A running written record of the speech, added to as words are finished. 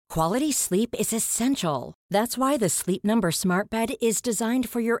Quality sleep is essential. That's why the Sleep Number Smart Bed is designed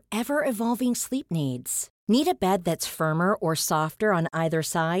for your ever-evolving sleep needs. Need a bed that's firmer or softer on either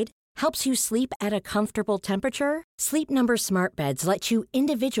side? Helps you sleep at a comfortable temperature? Sleep Number Smart Beds let you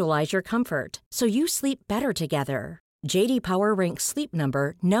individualize your comfort so you sleep better together. J.D. Power ranks Sleep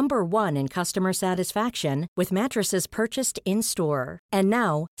Number number 1 in customer satisfaction with mattresses purchased in-store. And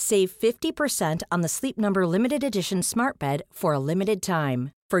now, save 50% on the Sleep Number Limited Edition Smart Bed for a limited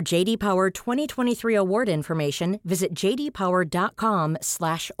time. For J.D. Power 2023 award information, visit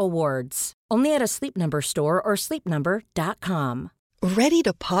jdpower.com/awards. Only at a Sleep Number store or sleepnumber.com. Ready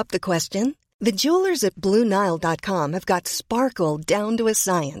to pop the question? The jewelers at BlueNile.com have got sparkle down to a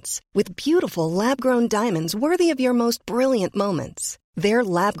science with beautiful lab-grown diamonds worthy of your most brilliant moments. Their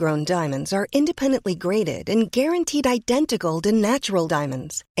lab-grown diamonds are independently graded and guaranteed identical to natural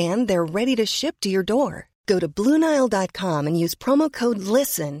diamonds, and they're ready to ship to your door. Go to BlueNile.com and use promo code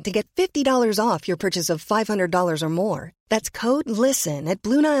LISTEN to get $50 off your purchase of $500 or more. That's code LISTEN at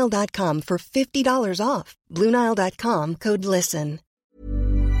BlueNile.com for $50 off. BlueNile.com, code LISTEN.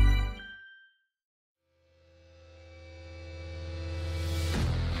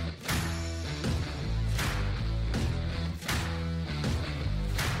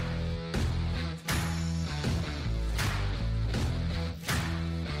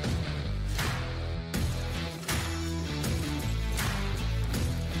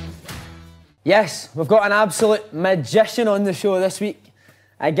 Yes, we've got an absolute magician on the show this week.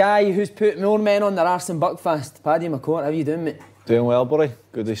 A guy who's put more men on their arse than Buckfast. Paddy McCourt, how you doing, mate? Doing well, buddy.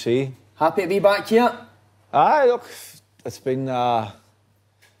 Good to see you. Happy to be back here? Aye, look, it's been... I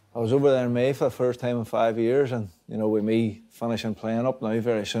was over there in May for the first time in 5 years, and, you know, with me finishing playing up now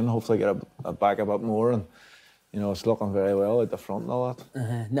very soon, hopefully get a back a bit more, and, you know, it's looking very well at the front and all that.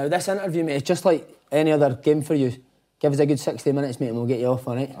 Now, this interview, mate, is just like any other game for you. Give us a good 60 minutes, mate, and we'll get you off,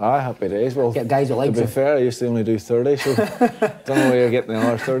 all right? Aye, happy days. Well, get guys who like to be fair, I used to only do 30, so don't know where you're getting the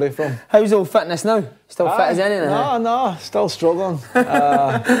other 30 from. How's all fitness now? Still fit as any? No, still struggling.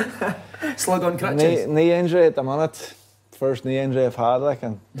 Slug on crutches? Knee injury at the minute. First knee injury I've had, like,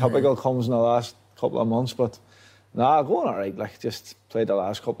 and typical comes in the last couple of months, but going all right, like, just played the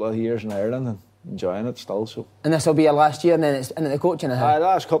last couple of years in Ireland and enjoying it still, so. And this will be your last year, and then it's into the coaching, Aye,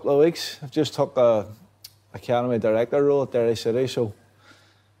 last couple of weeks. I've just took the Academy Director role at Derry City, so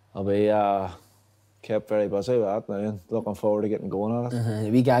I'll be kept very busy with that now and looking forward to getting going on it.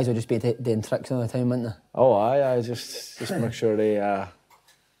 The wee guys will just be doing tricks all the time, won't they? Oh, aye, just make sure they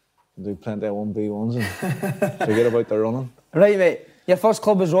do plenty of 1v1s and forget about the running. Right, mate. Your first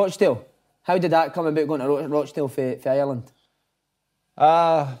club was Rochdale. How did that come about, going to Rochdale for Ireland?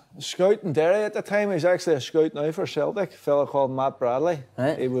 Scout in Derry at the time. He was actually a scout now for Celtic, a fella called Matt Bradley.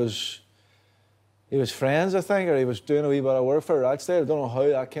 Right. He was friends, I think, or he was doing a wee bit of work for Rochdale. I don't know how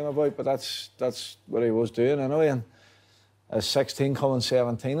that came about, but that's what he was doing anyway. And I was 16 coming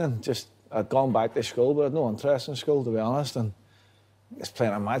 17, and just I'd gone back to school, but I had no interest in school, to be honest. And I was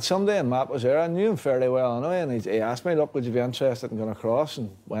playing a match someday, and Matt was there. I knew him fairly well anyway, and he asked me, look, would you be interested in going across?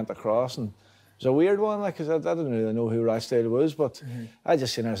 And went across, and it was a weird one, like, because I didn't really know who Rochdale was, but I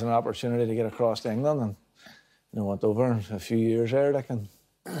just seen it as an opportunity to get across to England, and went over in a few years there, like, and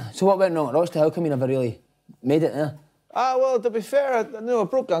so what went wrong at Rochdale? How come you never really made it there? Well, to be fair, I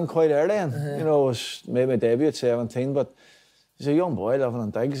broke down quite early, and it was made my debut at 17, but as a young boy living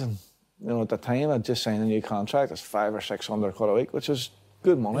in Diggs, and at the time I'd just signed a new contract. It's 500 or 600 quid a week, which was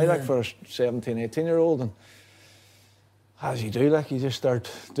good money, like, for a 17, 18-year-old. And as you do, like, you just start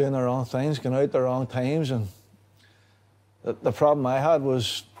doing the wrong things, going out the wrong times, and the problem I had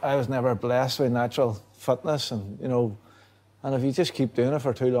was I was never blessed with natural fitness, and and if you just keep doing it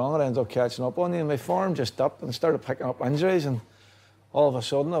for too long, it ends up catching up on you. And my form just dipped and started picking up injuries. And all of a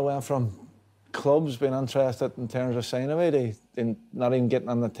sudden, I went from clubs being interested in terms of signing me to not even getting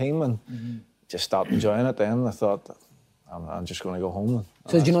on the team, and just stopped enjoying it then. I thought, I'm just going to go home.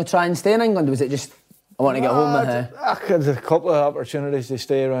 So did you not try and stay in England? Was it just, I want to get home? I had a couple of opportunities to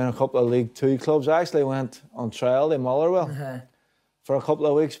stay around a couple of League Two clubs. I actually went on trial to Motherwell for a couple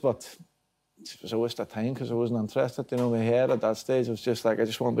of weeks, but it was a waste of time because I wasn't interested. My head at that stage was just like, I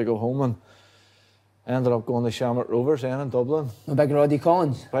just wanted to go home, and I ended up going to Shamrock Rovers then in Dublin. Big Roddy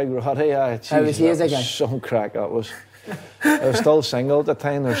Collins? Big Roddy, yeah. How was he as a guy? Some crack, that was. I was still single at the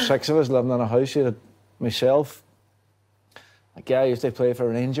time. There were 6 of us living in a house. You had myself, a guy who used to play for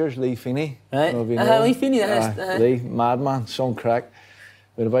Rangers, Lee Feeney. Right. Lee Feeney, Lee, madman, some crack.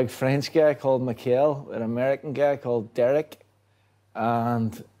 We had a big French guy called Michael, we had an American guy called Derek,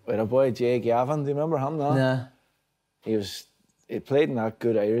 and we had a boy, Jay Gavin. Do you remember him? No. Nah. He played in that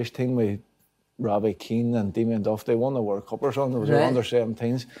good Irish team with Robbie Keane and Damien Duff. They won the World Cup or something. It was their under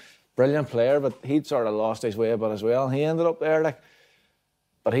 17s. Brilliant player, but he'd sort of lost his way a bit as well. And he ended up there, like,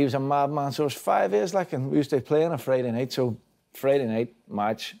 but he was a madman. So it was 5 days, like, and we used to play on a Friday night. So Friday night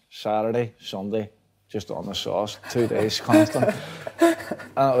match, Saturday, Sunday, just on the sauce, 2 days constant.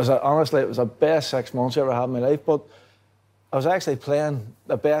 And it was honestly, it was the best 6 months I ever had in my life. But I was actually playing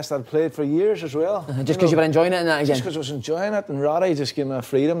the best I'd played for years as well. Just because you were enjoying it and that again? Just because I was enjoying it, and Roddy just gave me the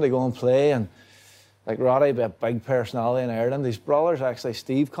freedom to go and play. And like Roddy, be a big personality in Ireland. His brother's actually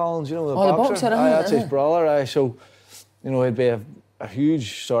Steve Collins, you know, the boxer. That's his brother. So, you know, he'd be a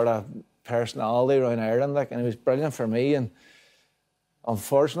huge sort of personality around Ireland, like, and he was brilliant for me. And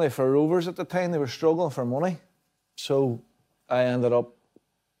unfortunately for Rovers at the time, they were struggling for money. So I ended up,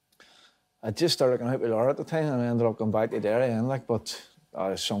 I just started going out with Laura at the time, and I ended up going back to Derry, and like, but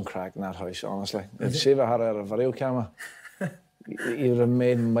there's some crack in that house, honestly. See if I had a video camera, you would have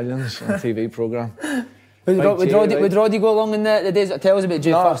made millions on a TV programme. Would Roddy go along in the days? Tell us about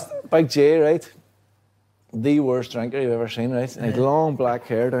Jay first. Big Jay, right? The worst drinker you've ever seen, right? And he had long black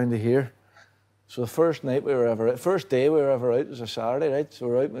hair down to here. So the first day we were ever out was a Saturday, right? So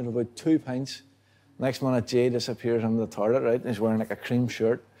we're out with about 2 pints. Next minute, Jay disappears into the toilet, right? And he's wearing like a cream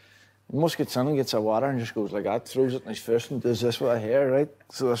shirt. Must get in and gets a water and just goes like that, throws it in his fist and does this with a hair, right?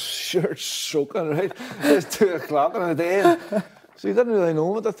 So the shirt's soaking, right? It's 2 o'clock in the day. So he didn't really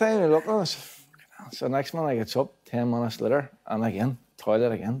know him at the time. He looked at us. So next man I gets up, 10 minutes later, and again,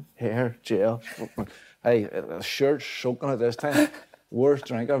 toilet again, hair, jail. Hey, the shirt's soaking at this time. Worst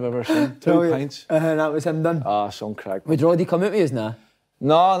drink I've ever seen. 2 pints. And that was him done? Some crack. Would Roddy come out with us now?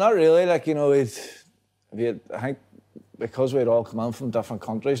 No, not really. Like, you know, I think, because we'd all come in from different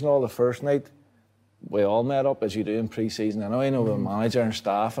countries and all, the first night we all met up as you do in pre-season anyway, you know, with the manager and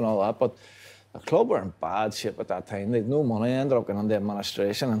staff and all that, but the club were in bad shape at that time. They had no money, ended up getting into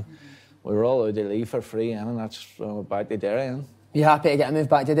administration, and we were all out to leave for free, and that's when we were back to Derry. And you happy to get moved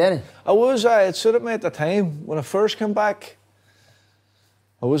back to Derry? I was. It suited me at the time. When I first came back,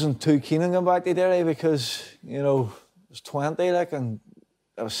 I wasn't too keen on going back to Derry because, you know, I was 20, like, and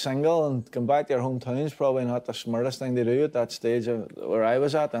I was single, and going back to your hometown is probably not the smartest thing to do at that stage where I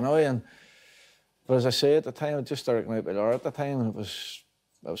was at anyway. But as I say, at the time, I just started going out with Laura at the time, and it was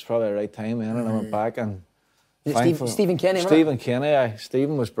probably the right time then, and I went back and Stephen Kenny, Stephen Kenny, aye.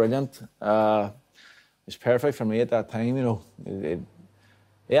 Stephen was brilliant. He was perfect for me at that time, you know.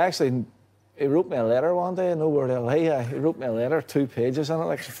 He wrote me a letter one day, no word of lie. He wrote me a letter, 2 pages in it,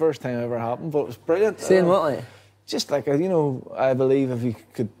 like it's the first time it ever happened, but it was brilliant. Saying what, like? Just like, you know, I believe if you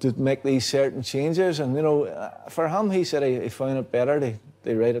could make these certain changes, and, you know, for him, he said he found it better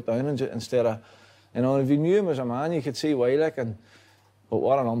to write it down instead of, you know, if you knew him as a man, you could see why, like, but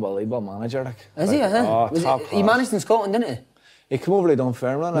what an unbelievable manager, like. Is he, he managed in Scotland, didn't he? He came over to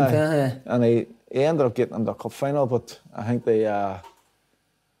Dunfermline, and he ended up getting in the cup final, but I think they got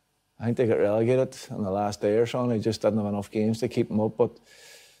relegated in the last day or so, and he just didn't have enough games to keep him up, but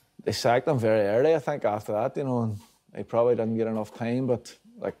they sacked him very early, I think, after that, you know, and he probably didn't get enough time, but,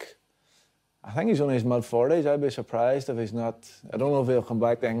 like, I think he's only his mid-40s. I'd be surprised if he's not. I don't know if he'll come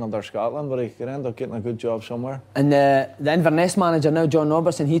back to England or Scotland, but he could end up getting a good job somewhere. And the Inverness manager now, John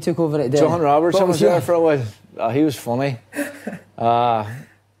Robertson, he took over at Derry. John Robertson was there for a while. He was funny. My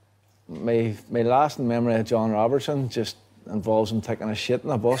lasting memory of John Robertson just involves him taking a shit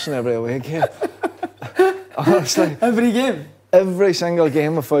in a bus in every away game. Honestly. Every game? Every single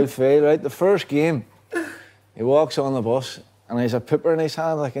game without fail, right? The first game, he walks on the bus and he has a pipper in his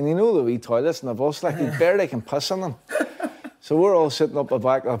hand, like, and you know the wee toilets in the bus, like, he barely can piss in them. So we're all sitting up the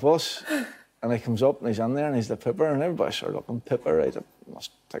back of the bus, and he comes up and he's in there and he's the pipper, and everybody's sort of looking, pipper, right? I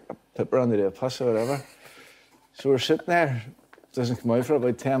must take the pipper and do a piss or whatever. So we're sitting there, doesn't come out for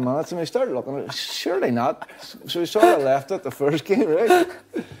about 10 minutes, and we started looking, surely not. So we sort of left it the first game, right?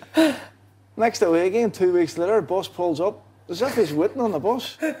 Next away game, 2 weeks later, bus pulls up, as if he's waiting on the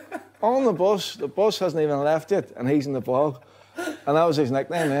bus. On the bus hasn't even left yet, and he's in the bog. And that was his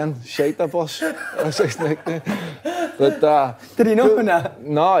nickname then, Shite the Bus. That was his nickname. But, did he know that?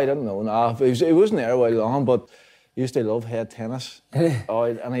 No, he didn't know. No. He wasn't there while long, but he used to love head tennis.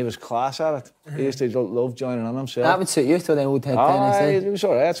 And he was class at it. He used to love joining in himself. That would suit you to the old head tennis. He was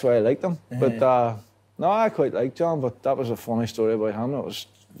all right, that's why I liked him. But no, I quite liked John, but that was a funny story about him. It was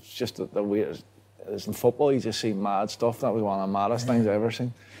just the weirdest. As in football, you just see mad stuff. That was one of the maddest things I've ever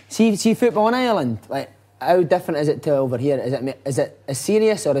seen. See football in Ireland, like, how different is it to over here? Is it as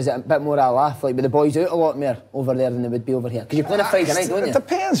serious, or is it a bit more a laugh? Like, with the boys out a lot more over there than they would be over here? Because you play on a Friday night, don't you? It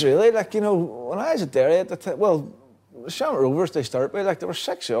depends, really. Like, you know, when I was at Derry at the time, well, Shamrock Rovers, they start by, like, there were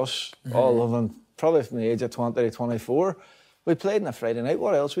 6 of us, all of them, probably from the age of 20 to 24. we played on a Friday night.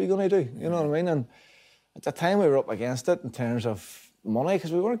 What else were you going to do? You know what I mean? And at the time we were up against it in terms of money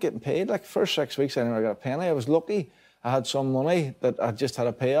because we weren't getting paid. Like first 6 weeks I never got a penny. I was lucky I had some money that I just had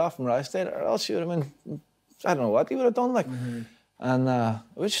a payoff from Rysted, or else you would have been, I don't know what you would have done. Like, and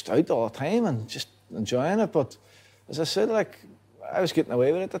we were just out all the time and just enjoying it. But as I said, like I was getting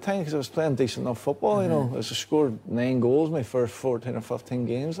away with it at the time because I was playing decent enough football. You know, I scored 9 goals my first 14 or 15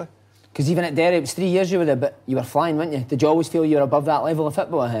 games. Like. Because even at Derry, it was 3 years you were there, but you were flying, weren't you? Did you always feel you were above that level of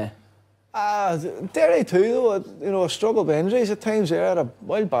football? Derry too, though. You know, I struggled with injuries at times. There, I had a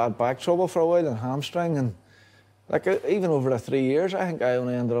wild bad back trouble for a while and hamstring, and like even over the 3 years, I think I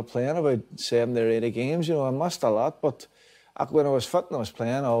only ended up playing about 70 or 80 games. You know, I missed a lot, but when I was fit and I was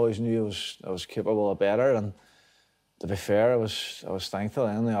playing, I always knew I was capable of better. And to be fair, I was thankful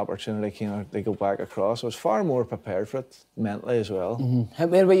then the opportunity came to go back across. I was far more prepared for it mentally as well.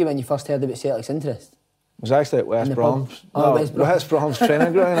 Where were you when you first heard about Celtic's interest? I was actually at West Brom's. West Brom's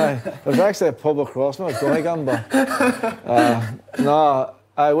training ground. There was actually a pub across me. I was going again,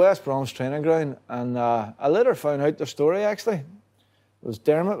 but West Brom's training ground, and I later found out the story. Actually, it was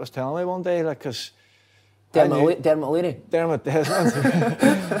Dermot was telling me one day, like, because Dermot O'Leary. Dermot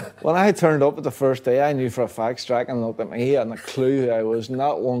Desmond. When I turned up at the first day, I knew for a fact Strachan looked at me. He hadn't a clue who I was.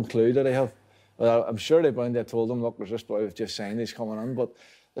 Not one clue did he have. Well, I'm sure they told him, look, there's this boy we've just signed. He's coming in. But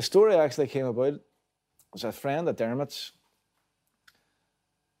the story actually came about. It was a friend of Dermot's.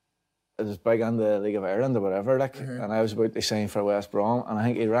 It was big in the League of Ireland or whatever, like, and I was about to sign for West Brom, and I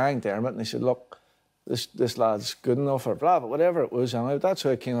think he rang Dermot and he said, look, this lad's good enough or blah, but whatever it was, and that's how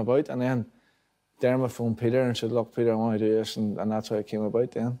it came about. And then Dermot phoned Peter and said, look, Peter, I want to do this, and that's how it came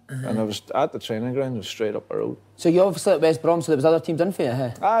about then. And I was at the training ground, it was straight up the road. So you obviously at West Brom, so there was other teams in for you,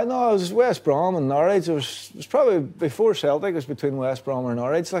 huh? No, it was West Brom and Norwich. It was probably before Celtic, it was between West Brom and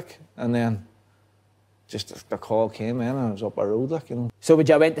Norwich, like, and then just the call came in and I was up the road, like, you know. So would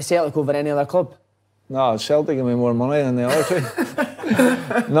you have went to Celtic over any other club? No, Celtic gave me more money than the other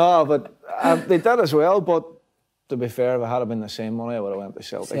two. No, but they did as well, but to be fair, if it had been the same money, I would have went to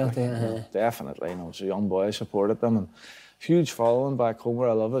Celtic. Definitely, you know, as a young boy, I supported them, and huge following back home where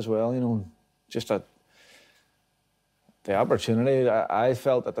I live as well, you know, just the opportunity I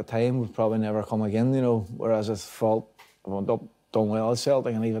felt at the time would probably never come again, you know, whereas I thought I went up, done well at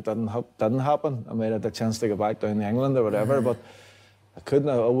Celtic, and if it didn't happen, I might have the chance to go back down to England or whatever, but I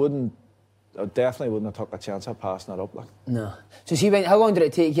definitely wouldn't have took a chance of passing it up. Like. No. So see, how long did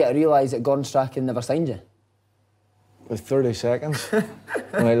it take you to realise that Gordon Strachan never signed you? With 30 seconds.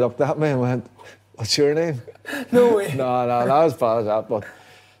 When I looked at me and went, what's your name? No way. No, not as bad as that, but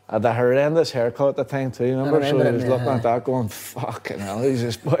I had a horrendous haircut at the time too, remember? So I was looking at that going, fucking hell, who's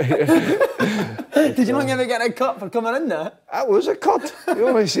this boy here? Did you not ever get a cut for coming in there? That was a cut. You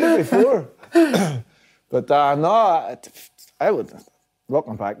only seen it before. But no, I wouldn't.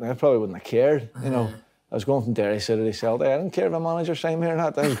 Looking back now, I probably wouldn't have cared. You know, I was going from Derry City to Celtic. I didn't care if a manager signed me or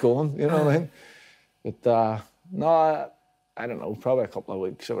not. I was going, you know what I mean? But no, I don't know, probably a couple of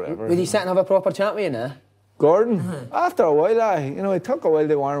weeks or whatever. Would he sit and have a proper chat with you now? Gordon? After a while, it took a while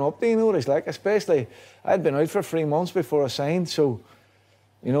to warm up. Do you know what he's like? Especially, I'd been out for 3 months before I signed, so,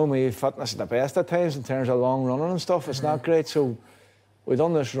 you know, my fitness at the best at times in terms of long running and stuff. It's not great, so we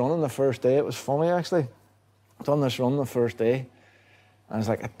done this run on the first day. It was funny, actually. Done this run the first day, and it's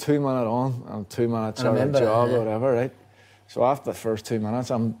like a 2 minute on and 2 minutes out of job or whatever, right? So after the first 2 minutes,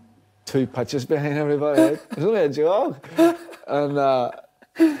 I'm 2 pitches behind everybody, right? It was only a jog. And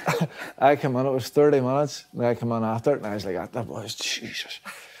I came in, it was 30 minutes, and I came in after it, and I was like, that boys, Jesus,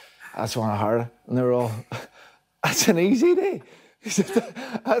 that's one hard. And they were all, that's an easy day.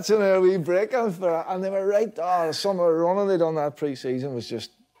 That's only a wee break on for it. And they were right, some of the running they done that pre-season was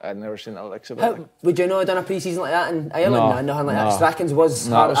just, I'd never seen a licks of it. Would you know have done a pre-season like that in Ireland? Nothing like that. Strachan's was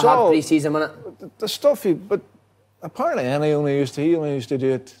hard pre-season, wasn't it? The stuff but apparently he only used to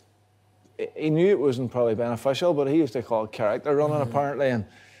do it. He knew it wasn't probably beneficial, but he used to call it character running apparently, and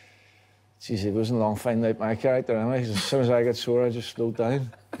geez, it wasn't long finding out my character anyway. As soon as I got sore, I just slowed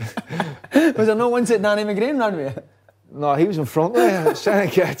down. Was there no one that Danny McGrain ran with you? No, he was in front of me. I was trying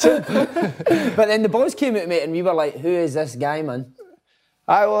to catch him. But then the boys came out, mate, and we were like, who is this guy, man?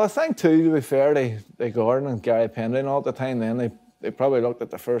 I think too, to be fair, they Gordon and Gary Pendleton all the time then, they probably looked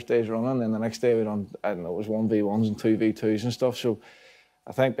at the first day's running, and the next day we done, I don't know, it was 1v1s and 2v2s and stuff, so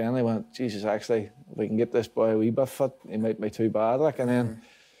I think then they went, Jesus, actually, if we can get this boy a wee bit fit, he might be too bad, like, and then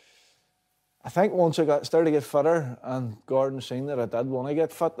I think once I started to get fitter, and Gordon seen that I did want to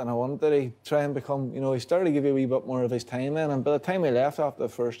get fit, and I wanted to try and become, he started to give you a wee bit more of his time in, and by the time he left after the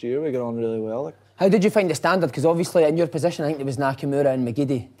first year, we got on really well, like. How did you find the standard? Because obviously in your position, I think there was Nakamura and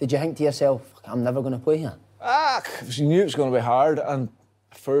McGeady. Did you think to yourself, I'm never going to play here? You knew it was going to be hard, and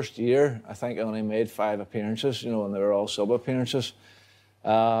first year, I think I only made 5 appearances, you know, and they were all sub-appearances.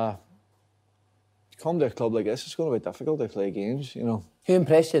 Come to a club like this, it's going to be difficult to play games, you know. Who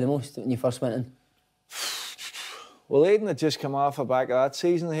impressed you the most when you first went in? Well, Aidan had just come off the back of that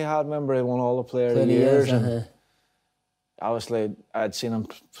season he had. Remember, he won all the Player of the Years. And obviously, I'd seen him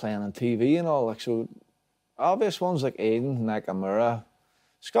playing on TV and all. Like, so obvious ones like Aidan, Nakamura.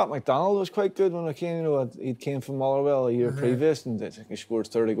 Scott McDonald was quite good when I came. You know, he came from Motherwell a year previous, and I think he scored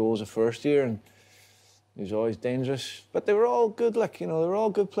 30 goals the first year, and he was always dangerous. But they were all good, like, you know, they were all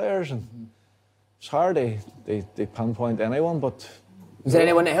good players, and it's hard they pinpoint anyone. But was there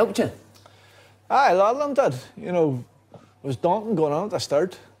anyone that helped you? Aye, a lot of them did. You know, it was daunting going on at the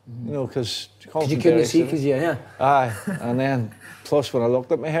start. You know, because you couldn't see because you're here. Aye, and then plus when I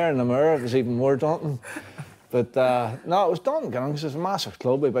looked at my hair in the mirror, it was even more daunting. But no, it was daunting because it's a massive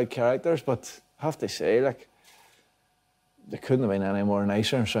club with big characters. But I have to say, like, they couldn't have been any more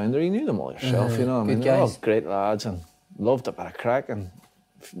nicer and sounder. You knew them all yourself, you know. I mean, they're all great lads and loved a bit of crack, and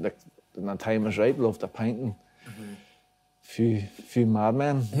like, when the time was right, loved a pint and few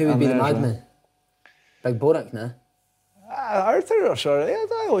madmen. Who would be the madman? Big Borak, nah? Arthur or sorry,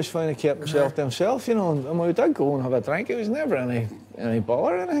 I always found he kept himself to himself, you know. And when we did go and have a drink, it was never any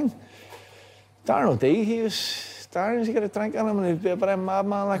bother or anything. Darren O'Dea, Darren's got a drink on him and he'd be a bit of a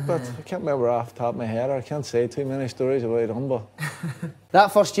madman, like, but I can't remember off the top of my head. I can't say too many stories about him, but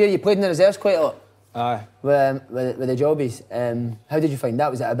that first year you played in the reserves quite a lot. Aye. With the Jobbies. How did you find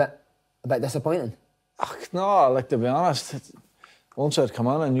that? Was it a bit disappointing? No, like, to be honest, once I'd come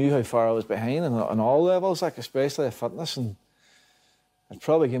on, I knew how far I was behind on all levels, like, especially at fitness, and it'd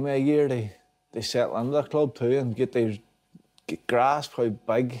probably give me a year to settle into the club too and get grasp how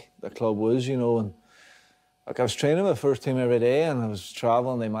big the club was, you know. And like, I was training with the first team every day, and I was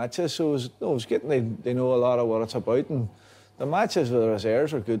travelling the matches, so I was getting they know a lot of what it's about, and the matches with the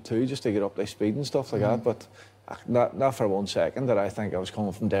reserves were good too, just to get up to speed and stuff like that. But not for 1 second did I think I was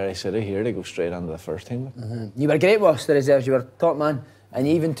coming from Derry City here to go straight into the first team. You were great with us, the reserves. You were top man, and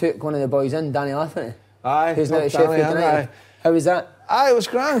you even took one of the boys in, Danny Lafferty. Aye, who's now at Sheffield United. How was that? Aye, it was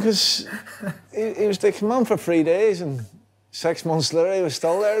grand because he was to come on for 3 days, and 6 months later he was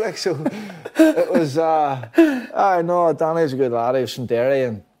still there. Like, so it was. I know Danny's a good lad. He was from Derry,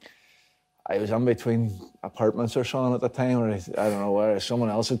 and I was in between apartments or something at the time, or I don't know where someone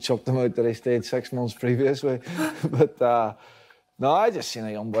else had chucked him out that he stayed 6 months previously. But no, I just seen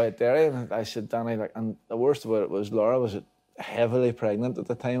a young boy at Derry, and I said, Danny, like, and the worst about it was Laura was heavily pregnant at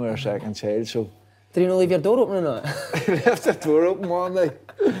the time with her second child, so. Did you not leave your door open or not? I left the door open one day.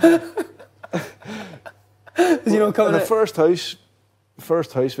 You know, coming the first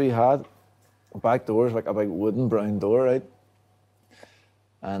house we had, the back door was like a big wooden brown door, right?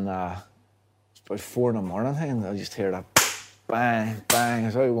 And it's about 4 in the morning, and I just hear that bang, bang.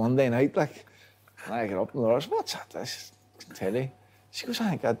 It's out one day night, like, and I get up and Laura says, what's that? I can tell you. She goes, I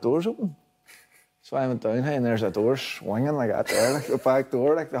think that door's open. So I went down here, and there's a door swinging like that there, like the back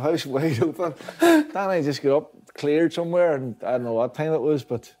door, like the house wide open. Then I just got up, cleared somewhere, and I don't know what time it was,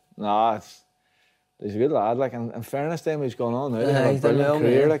 but nah, he's a good lad. Like, in fairness to him, he's gone on now. He's had a brilliant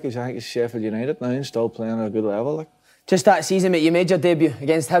career. Like, I think he's Sheffield United now and still playing at a good level. Like. Just that season, mate, you made your debut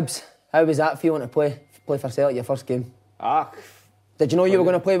against Hibs. How was that feeling to play for Celtic, your first game? Did you know you were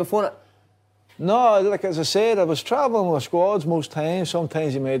going to play before it? No, like, as I said, I was travelling with squads most times.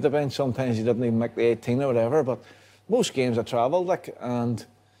 Sometimes you made the bench, sometimes you didn't even make the 18 or whatever, but most games I travelled, like, and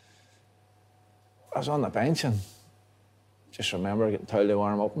I was on the bench and just remember getting told to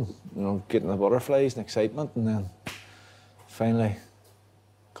warm up and, you know, getting the butterflies and excitement, and then finally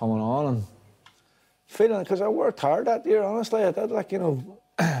coming on and feeling, because I worked hard that year, honestly. I did, like, you know,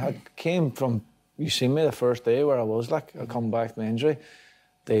 I came from, you seen me the first day where I was, like, I come back from injury.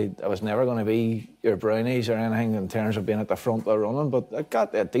 I was never going to be your brownies or anything in terms of being at the front of running, but I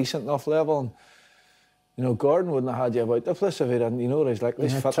got to a decent enough level, and, you know, Gordon wouldn't have had you about the place if he didn't, you know, he's like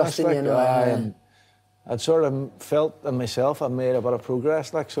this fitness, like, and I'd sort of felt in myself I'd made a bit of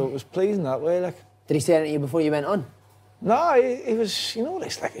progress, like, so it was pleasing that way, like. Did he say anything to you before you went on? No, he was, you know,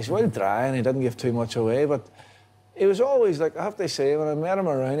 he's well dry and he didn't give too much away, but he was always, like, I have to say, when I met him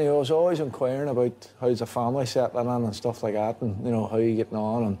around, he was always inquiring about how's the family settling in and stuff like that, and, you know, how you getting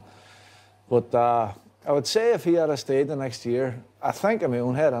on. But I would say if he had stayed the next year, I think in my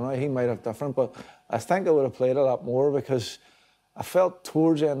own head, I know he might have different, but I think I would have played a lot more, because I felt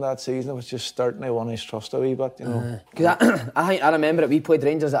towards the end of that season I was just starting to win his trust a wee bit, you know. Because I remember it, we played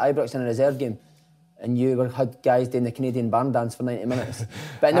Rangers at Ibrox in a reserve game, and you had guys doing the Canadian barn dance for 90 minutes.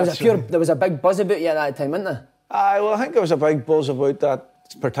 But there was a big buzz about you at that time, wasn't there? Well, I think there was a big buzz about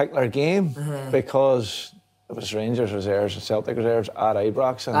that particular game, because it was Rangers reserves and Celtic reserves at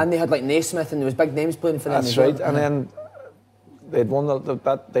Ibrox. And they had like Naismith and there was big names playing for them. That's right. And then they'd won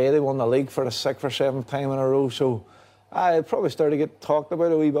that day. They won the league for the 6th or 7th time in a row. So I probably started to get talked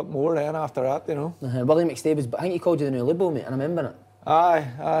about a wee bit more then after that, you know. Willie McStay was, I think he called you the new Libo, mate, and I remember it.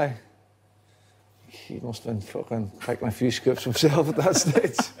 Aye. He must have been fucking taking a few scoops himself at that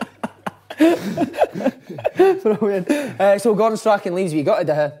stage. Brilliant. So Gordon Strachan leaves, you got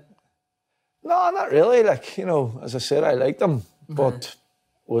to No, not really. Like, you know, as I said, I liked him, but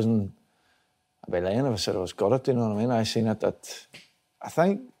wasn't. I'd be lying if I said I was gutted, you know what I mean? I seen it that I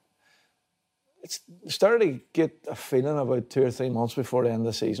think it's started to get a feeling about 2 or 3 months before the end of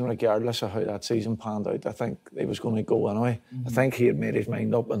the season, regardless of how that season panned out. I think he was going to go anyway. I think he had made his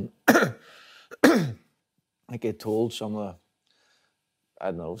mind up, and I think he told some of the, I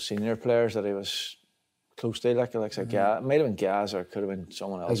don't know, senior players that he was close to, like Gaz. It might have been Gaz or it could have been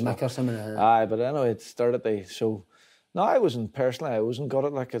someone else. Mick or something. Aye, but anyway, it started to, so no, I wasn't got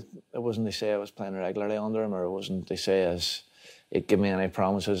it. Like it wasn't they say I was playing regularly under him, or it wasn't they say as it gave me any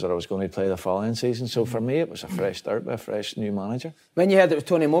promises that I was going to play the following season. So for me, it was a fresh start by a fresh new manager. When you heard it was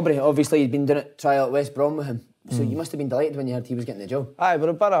Tony Mowbray, obviously you'd been doing it trial at West Brom with him. So you must have been delighted when you heard he was getting the job. Aye, but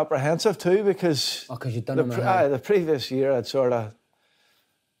a bit apprehensive too because you'd done the previous year I'd sort of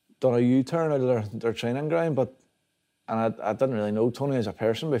done a U-turn out of their training ground, and I didn't really know Tony as a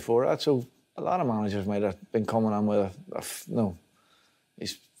person before that. So a lot of managers might have been coming on with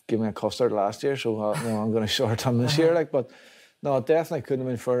he's given me a custard last year, so I'm going to short him this year. But no, it definitely couldn't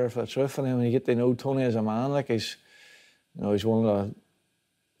have been further from the truth. And then when you get to know Tony as a man, like he's one of the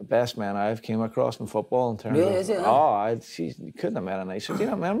best men I've came across in football in terms of. Is it? You couldn't have met a nicer. Do you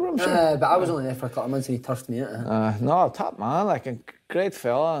not remember him? But I was only there for a couple of months and he turfed me out. No, top man, like a great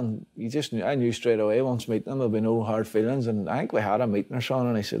fella, and I knew straight away once meeting him there'd be no hard feelings. And I think we had a meeting or something,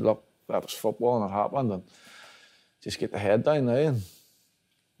 and he said, "Look, that was football and it happened, and just get the head down now." And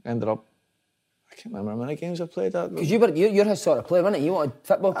ended up, I can't remember how many games I played that. Because you're his sort of player, weren't you? You wanted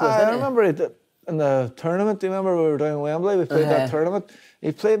football players, didn't you? I remember in the tournament, do you remember we were down in Wembley, we played that tournament.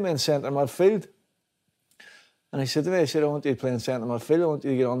 He played me in centre midfield. And he said to me, I want you to play in centre midfield, I want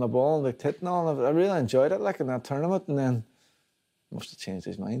you to get on the ball and the hit and all. And I really enjoyed it, like in that tournament, and then must have changed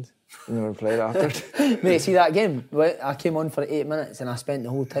his mind. He never played after it. Mate, see that game? I came on for 8 minutes and I spent the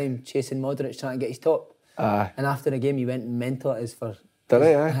whole time chasing Modric trying to get his top. And after the game, he went mental at us for. Did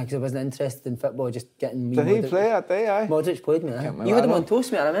he, aye? Because I wasn't interested in football, just getting me. Did he play that day, aye? Modric played me, You had him on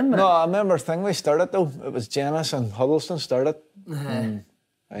toast, mate, I remember. No, I remember we started though. It was Janice and Huddleston started.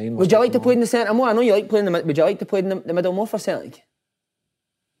 Would you like to play in the centre more? I know you like playing would you like to play in the middle more for Celtic?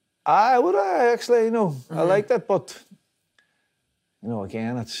 I would, actually, I liked it, but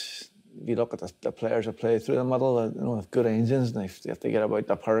again, it's if you look at the players that play through the middle, have good engines, and they have to get about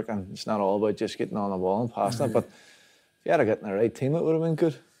the park, and it's not all about just getting on the ball and passing it, but if you had to get in the right team, it would have been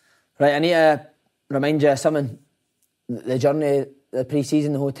good. Right, I need to remind you of something. The journey, the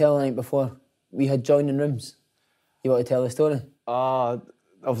pre-season, the hotel the night before, we had joining rooms. You want to tell the story?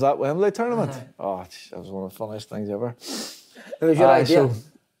 Of that Wembley tournament? That was one of the funniest things ever. It was your idea?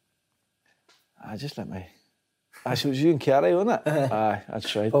 Just let me... it was you and Kerry, wasn't it?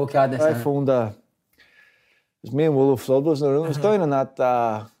 That's right. Paul Cadness. I phoned... it was me and Willow Flood was in the room. It was down in that,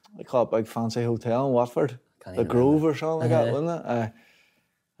 they call it Big Fancy Hotel in Watford. The Grove or something like that, wasn't it?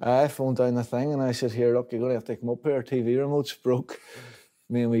 I phoned down the thing and I said, "Here, look, you're going to have to come up here. Our TV remote's broke."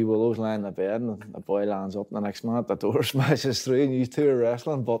 Me and wee Willow's lying in the bed, and the boy lands up, and the next minute the door smashes through, and you two are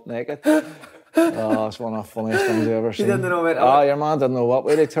wrestling butt naked. It's one of the funniest things I've ever seen. You didn't know about it? Your man didn't know what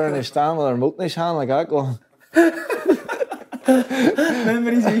way to turn. He stand with a remote in his hand like that, going. Remember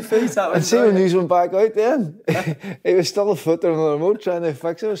his wee face? That was. And see when you went back out, then he was still a foot on the remote trying to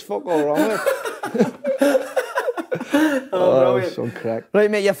fix it. It was fuck all wrong with it. Brilliant. So crack. Right,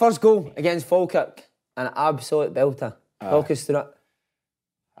 mate, your first goal against Falkirk, an absolute belter. Talk us through it.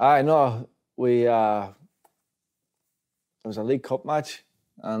 I know it was a League Cup match,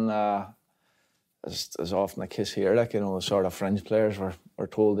 and as often the case here, the sort of fringe players were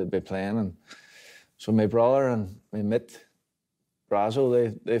told they'd be playing, and so my brother and my mate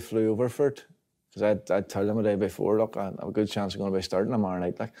Brazo, they flew over for it, because I'd told them the day before, look, I have a good chance of going to be starting tomorrow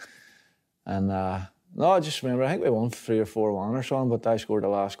night, and I just remember, I think we won 3 or 4-1 or something, but I scored the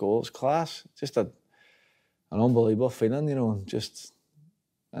last goal. It was class, just an unbelievable feeling, just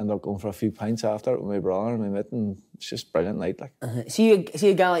ended up going for a few pints after it with my brother and my mate, and it's just a brilliant night. See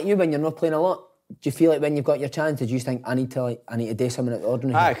a guy like you when you're not playing a lot, do you feel like when you've got your chance, did you think, I need to do something out of the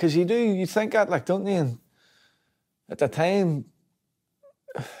ordinary? Aye, because you think that, don't you? And at the time,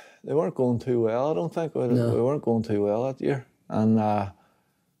 they weren't going too well, I don't think. We weren't going too well that year. And when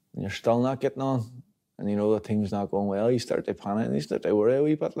you're still not getting on, and you know the team's not going well, you start to panic and you start to worry a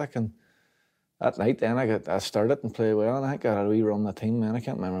wee bit. Like, and that night then I started and played well, and I think I had a wee run the team, man. I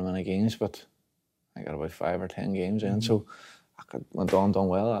can't remember many games, but I got about 5 or 10 games in, so I went on done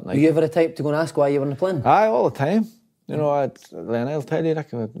well that night. Were you ever the type to go and ask why you weren't playing? Aye, all the time. You know, Lenny will tell you,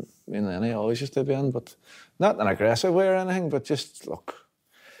 like, me and Lenny always used to be in, but not in an aggressive way or anything, but just, look,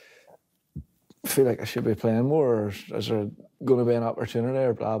 I feel like I should be playing more, or is there going to be an opportunity,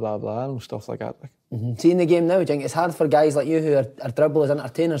 or blah, blah, blah, and stuff like that. Like. See, in the game now, do you think it's hard for guys like you who are dribblers,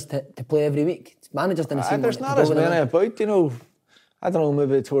 entertainers, to play every week? Managers didn't seem there's not as many about, you know. I don't know,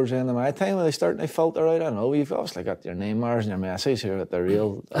 maybe towards the end of my time when they start to filter out. I don't know, you've obviously got your Neymars and your Messis who are at the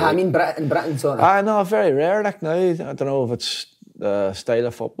real... I mean, in Britain, sort of. No, very rare, like, now. I don't know if it's the style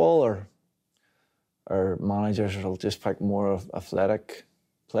of football or managers will just pick more of athletic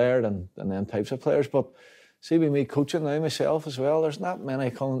player than them types of players. But see, with me coaching now myself as well, there's not many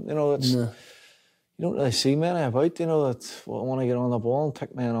coming, you know, it's... No. You don't really see many about, you know, that want to get on the ball and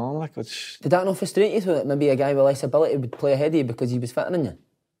tick men on, like, which... Did that not frustrate you, so that maybe a guy with less ability would play ahead of you because he was fitter than you?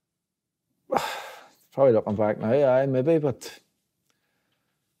 Probably looking back now, aye, maybe, but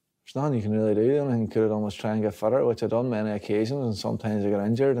there's nothing you can really do. The only thing you could have done was try and get fitter, which I've done many occasions, and sometimes I get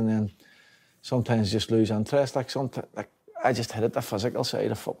injured, and then sometimes just lose interest. Like, I just hit it the physical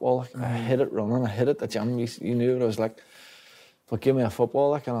side of football. Like, I hit it running, I hit it the gym. You knew what I was like. But give me a football,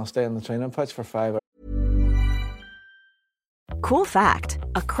 like, and I'll stay on the training pitch for 5 hours. Cool fact,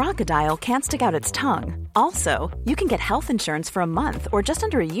 a crocodile can't stick out its tongue. Also, you can get health insurance for a month or just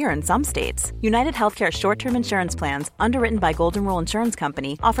under a year in some states. United Healthcare short-term insurance plans, underwritten by Golden Rule Insurance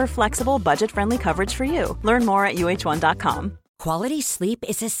Company, offer flexible, budget-friendly coverage for you. Learn more at uh1.com. Quality sleep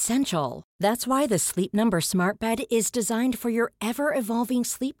is essential. That's why the Sleep Number Smart Bed is designed for your ever-evolving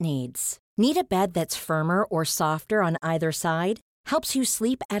sleep needs. Need a bed that's firmer or softer on either side? Helps you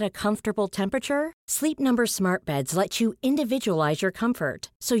sleep at a comfortable temperature? Sleep Number Smart Beds let you individualize your comfort,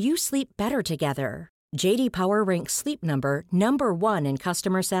 so you sleep better together. J.D. Power ranks Sleep Number #1 in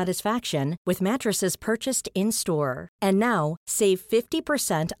customer satisfaction with mattresses purchased in-store. And now, save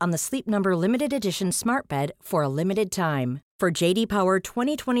 50% on the Sleep Number Limited Edition Smart Bed for a limited time. For J.D. Power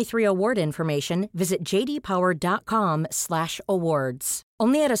 2023 award information, visit jdpower.com/awards.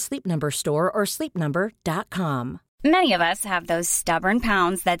 Only at a Sleep Number store or sleepnumber.com. Many of us have those stubborn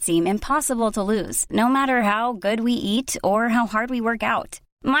pounds that seem impossible to lose, no matter how good we eat or how hard we work out.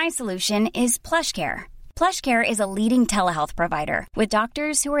 My solution is PlushCare. PlushCare is a leading telehealth provider with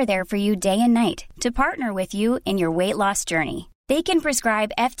doctors who are there for you day and night to partner with you in your weight loss journey. They can prescribe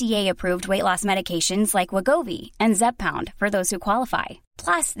FDA-approved weight loss medications like Wegovy and Zepbound for those who qualify.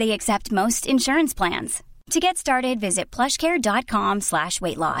 Plus, they accept most insurance plans. To get started, visit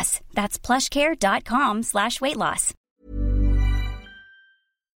plushcare.com/weightloss. That's plushcare.com/weightloss.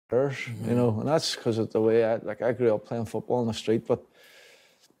 You know, and that's because of the way I grew up playing football in the street, but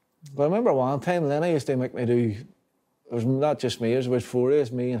I remember one time Lenny used to make me do, it was not just me, it was about 4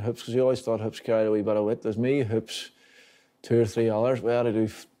 days, me and Hoops, because he always thought Hoops carried a wee bit of weight. There's me, Hoops, 2 or 3 others. We had to do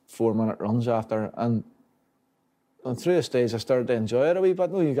 4-minute runs after, and through the stage I started to enjoy it a wee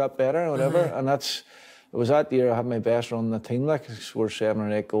bit. No, you got better and whatever, and it was that year I had my best run in the team, like, I scored 7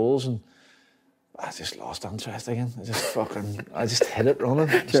 or 8 goals, and I just lost interest again. I just hit it running.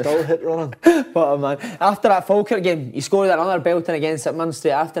 Still hit running. But man, after that Falkirk game, you scored another belting against St Mirren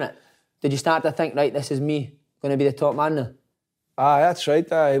straight after it. Did you start to think, right, this is me, going to be the top man now? That's right.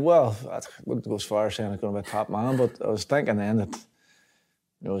 Well, I wouldn't go as far as saying I'm going to be a top man, but I was thinking then that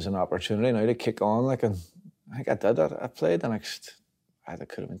there was an opportunity now to kick on, like, and I think I did that. I played the next, I think it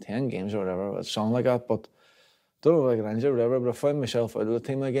could have been 10 games or whatever, it something like that, but I don't know if I got injured or whatever, but I found myself out of the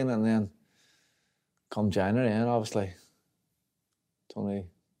team again, and then come January, and obviously Tony,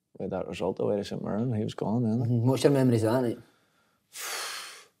 with that result away to St Mirren, he was gone then. What's your memories of that night?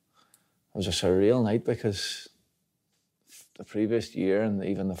 It was a surreal night because the previous year and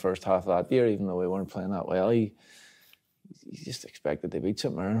even the first half of that year, even though we weren't playing that well, he just expected to beat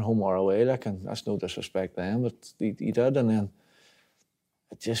St Mirren home or away, like, and that's no disrespect to him, but he did, and then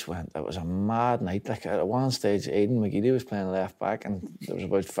it just went, it was a mad night. Like, at one stage, Aidan McGeady was playing left back and there was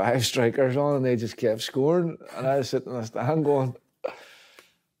about 5 strikers on and they just kept scoring, and I was sitting in the stand going,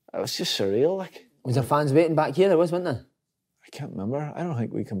 it was just surreal, like. Was there fans waiting back here? There was, wasn't there? I can't remember. I don't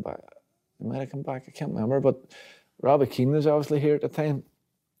think we come back. We might have come back, I can't remember, but Robbie Keane was obviously here at the time,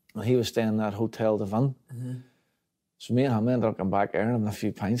 and he was staying in that Hotel de Vin. So me and him ended up coming back there and having a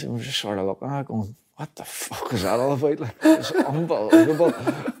few pints, and we were just sort of looking at it going, what the fuck is that all about? Like, it's unbelievable.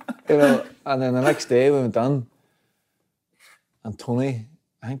 You know, and then the next day we went down, and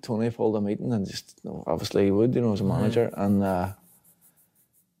I think Tony pulled a meeting, and just, obviously he would, you know, as a manager, and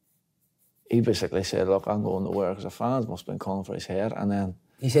he basically said, look, I'm going nowhere, because the fans must have been calling for his head. And then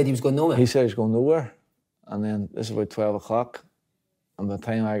He said he was going nowhere? he said he was going nowhere. And then this is about 12 o'clock. And by the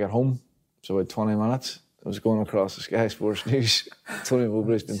time I got home, so about 20 minutes, I was going across the Sky Sports News. Tony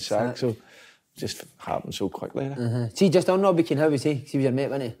Mowbray's been sacked, so it just happened so quickly. See, just on Robbie Keane, how was he? He was your mate,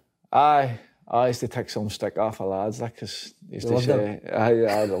 wasn't he? I used to take some stick off of lads, like, because he used to say,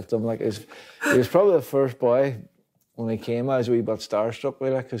 I loved him. Like, he was probably the first boy when he came. I was a wee bit starstruck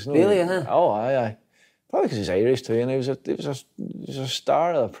with it. Cause, Really, huh? Oh, aye. Probably because he's Irish too, and he was a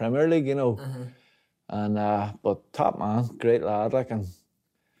star of the Premier League, you know. And but top man, great lad, like, and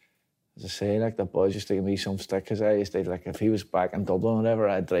as I say, like, the boys used to give me some stick, because I used to, like, if he was back in Dublin or whatever,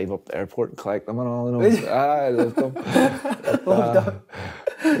 I'd drive up to the airport and collect them and all, you know. I loved them.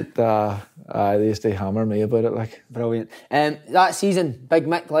 They used to hammer me about it, like. Brilliant. That season, Big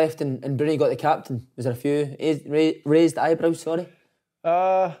Mick left and Bruni got the captain. Was there a few raised eyebrows, sorry?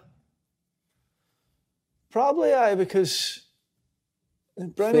 Probably, because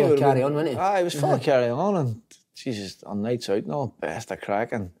Bruni Full of would carry on, wasn't he? He was full of carry on, and Jesus, on nights out and all, best of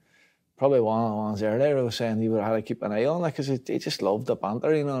crack, and probably one of the ones earlier I was saying he would have had to keep an eye on, like, because he just loved the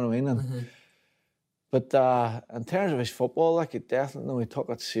banter, you know what I mean? And but in terms of his football, like, he definitely took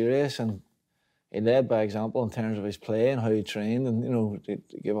it serious, and he led by example in terms of his play and how he trained, and, you know, to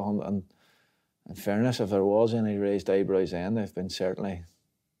give a hundred. And in fairness, if there was any raised eyebrows then, they've been certainly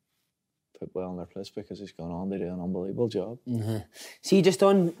put well in their place, because he's gone on to do an unbelievable job. See, just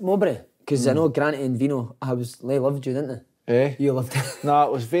on Mowbray, because I know Granty and Vino, they loved you, didn't they? Eh? You loved it. No,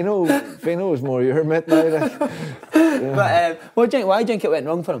 it was Vino. Vino was more your mate now. Like. But why do you think it went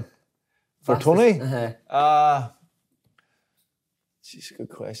wrong for him? For Tony? It's a good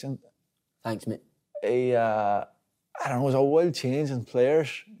question. Thanks, mate. I don't know, it was a wild change in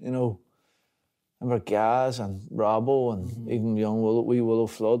players, you know. I remember Gaz and Robbo and even young Willow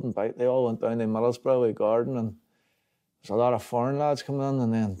Flood and back, they all went down to Middlesbrough with Gordon, and there's a lot of foreign lads coming in,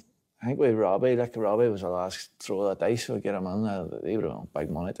 and then I think with Robbie, like, Robbie was the last throw of the dice to get him in. They were on big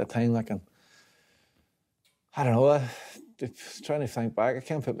money at the time, like, and I don't know, trying to think back, I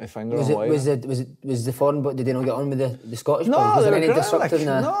can't put my finger on why. Was the foreign, but did they not get on with the Scottish boys? No, Was they there were any great, disruptive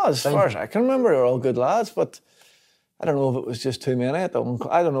like, no, as far as I can remember, they were all good lads, but I don't know if it was just too many. I don't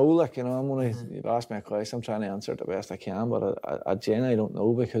know, like, you know, you've asked me a question, I'm trying to answer it the best I can, but I genuinely don't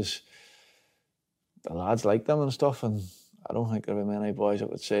know, because the lads liked them and stuff, and I don't think there were many boys that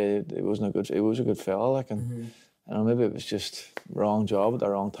would say he was a good fella, like, and you know, maybe it was just wrong job at the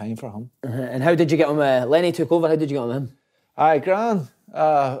wrong time for him. And how did you get on with Lenny took over? How did you get on with him? Aye, grand. It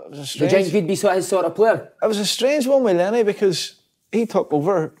was a strange. Did you think he'd be his sort of player? It was a strange one with Lenny, because he took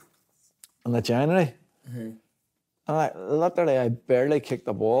over in the January, and I barely kicked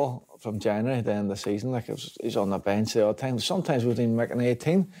the ball from January to the end of the season. Like, he was on the bench the odd time. Sometimes we wasn't even making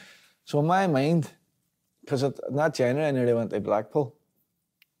 18. So in my mind, because in that January I nearly went to Blackpool,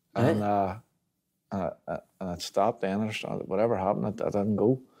 and it stopped then, or whatever happened, I didn't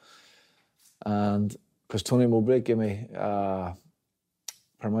go. And because Tony Mowbray gave me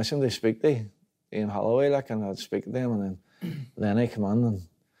permission to speak to Ian Holloway, like, and I'd speak to them, and then Lenny came in, and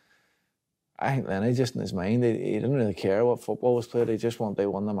I think Lenny, just in his mind, he didn't really care what football was played. He just wanted to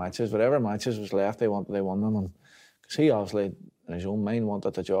win the matches. Whatever matches was left, they wanted to win them, and because he obviously in his own mind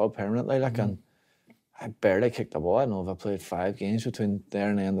wanted the job permanently, like, and I barely kicked the ball. I don't know if I played 5 games between there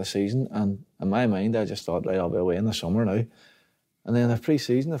and the end of the season, and in my mind I just thought, right, I'll be away in the summer now. And then the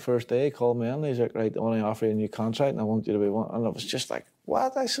pre-season, the first day, he called me in, he's like, right, I want to offer you a new contract and I want you to be one. And I was just like,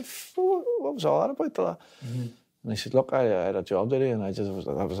 what? I said, what was all that about? And he said, look, I had a job to do, and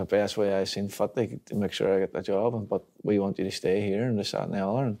that was the best way I seen fit to make sure I get the job, but we want you to stay here and this, that and the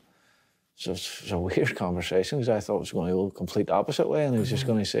other. And so it was a weird conversation, because I thought it was going to go the complete opposite way, and he was just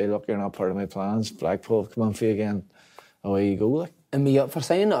going to say, look, you're not part of my plans, Blackpool, come on for you again, away you go. Like. And were you up for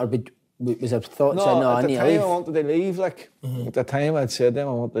signing it, or was there thoughts? No, at the time I wanted to leave, like, at the time I'd said to them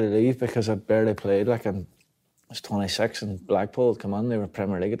I wanted to leave because I'd barely played, like, and I was 26 and Blackpool had come on, they were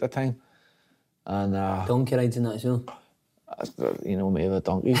Premier League at the time. And donkey rides and that as well. You know me with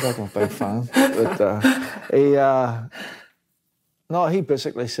donkeys, like, I'm a big fan. But he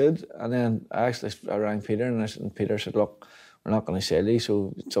basically said, and then I rang Peter, and Peter said, look, we're not going to sell you,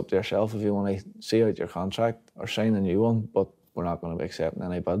 so it's up to yourself if you want to see out your contract or sign a new one, but we're not going to be accepting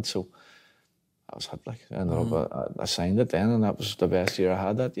any bids. So I was hit, like, I signed it then, and that was the best year I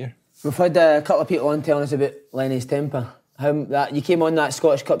had that year. We've had a couple of people on telling us about Lenny's temper. You came on that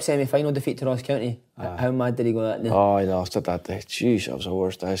Scottish Cup semi-final defeat to Ross County. How mad did he go that day? Oh, he lost it that day. Jeez, that was the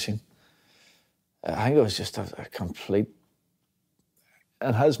worst I've seen. I think it was just a complete...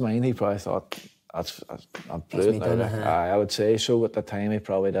 In his mind, he probably thought I blew it now. Like, I would say so. At the time, he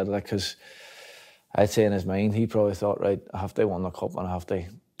probably did, like, because I'd say in his mind, he probably thought, right, I have to win the cup and I have to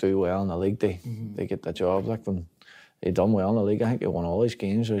do well in the league to get the job. Like, when he'd done well in the league, I think he won all his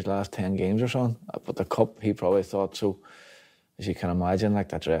games or his last 10 games or something. But the cup, he probably thought so. As you can imagine, like,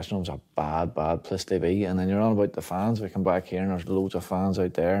 the dressing room's a bad place to be. And then you're on about the fans. We come back here and there's loads of fans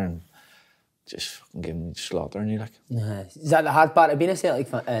out there and just fucking giving slaughtering you, like. Is that the hard part of being a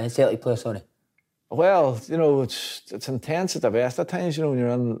Celtic player, sorry? Well, you know, it's intense at the best of times, you know, when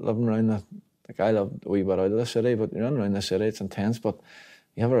you're living around like I love a wee bit out of the city, but you're in around the city, it's intense. But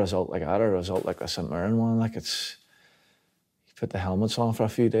you have a result like that, or a result like the St Mirren one, like, it's, you put the helmets on for a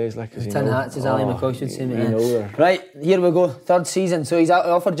few days, like, because you tin know, hats, as Ali McCoy should say. You know, right, here we go, third season. So he's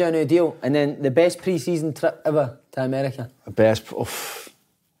offered you a new deal, and then the best pre-season trip ever to America. The best.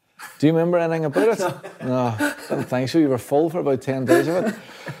 Do you remember anything about it? No, I don't think so. You were full for about 10 days of it.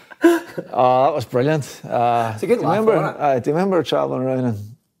 Oh, that was brilliant. It's a good laugh, wasn't it? Do you remember travelling around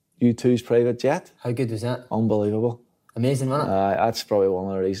in U2's private jet? How good was that? Unbelievable. Amazing, wasn't it? That's probably one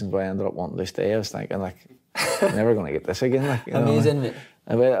of the reasons why I ended up wanting to stay. I was thinking, like, I'm never going to get this again. Like, amazing, mate.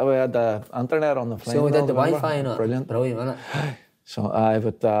 We had the internet on the plane. So we did the Wi-Fi and it. Brilliant, wasn't it? So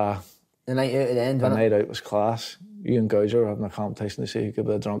but the night out at the end, the night out was class. You and Gouger were having a competition to see who could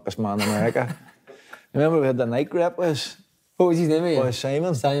be the drunkest man in America. Remember we had the night rep with us. What was his name again?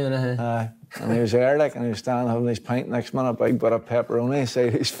 Simon. Simon, and he was there, like, and he was standing having his pint. Next minute, a big bit of pepperoni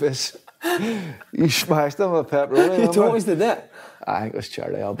inside his fist. He smashed him with pepperoni. You told us to do it. I think it was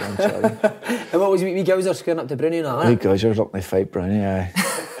Charlie. I'll blame Charlie. And what was wee Gouser squaring up to Brownie and all that? Wee Gouser's looking to fight Brownie, I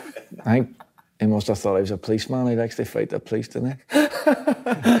think he must have thought he was a policeman. He likes to fight the police, doesn't he?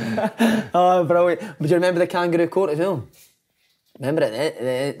 Oh, brilliant. But do you remember the kangaroo court as well? Remember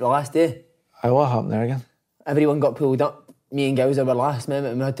it, the last day? What happened there again? Everyone got pulled up. Me and Gouser were last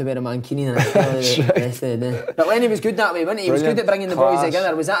minute, and we had to wear a mankini and the rest of the day. But Lenny was good that way, wasn't he? He was good at bringing the boys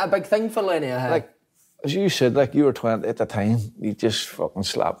together. Was that a big thing for Lenny? Like, as you said, like, you were 20 at the time, you just fucking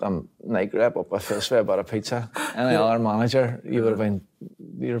slapped them night rep up a face with about a pizza. Any other manager, you would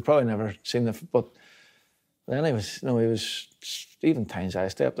have probably never seen the. But then he was, even times I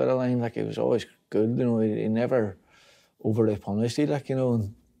stepped out of line, like, he was always good, you know, he never overly punished you, like, you know,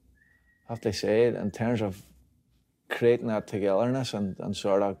 and I have to say, in terms of creating that togetherness and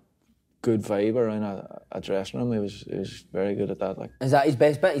sort of good vibe around a dressing room, he was very good at that, like. Is that his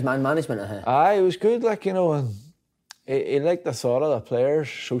best bit, his man management? He was good, like, you know, and he liked the thought of the players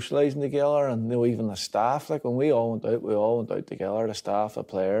socialising together, and, you know, even the staff, like, when we all went out together, the staff, the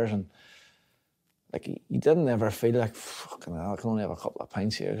players, and like, he didn't ever feel like, fucking hell, I can only have a couple of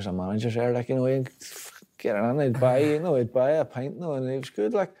pints here because the manager's there, like, you know, he'd get it in, he'd buy a pint, you know, and he was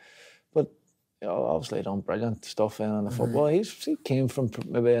good, like. But, you know, obviously done brilliant stuff in the football. He came from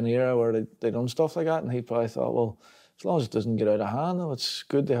maybe an era where they done stuff like that, and he probably thought, well, as long as it doesn't get out of hand, though, it's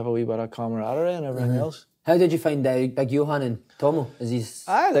good to have a wee bit of camaraderie and everything else. How did you find Big Johan and Tomo as his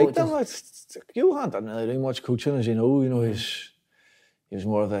I liked them. Johan didn't really do much coaching, as you know. You know, he was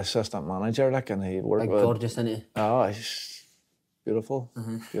more of the assistant manager, like, and he worked with... gorgeous, isn't he? Oh, he's beautiful,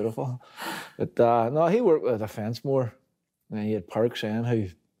 beautiful. But no, he worked with the defence more. And he had Parks in who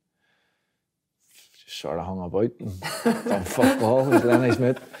just sort of hung about and done football with Lenny's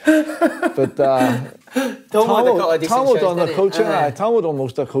mate. But Tomo done the coaching. Tomo done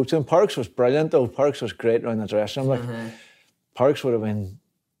most of the coaching. Parks was brilliant, though. Parks was great around the dressing room. Like, Parks would have been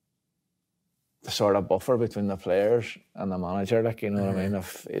the sort of buffer between the players and the manager, like, you know what I mean?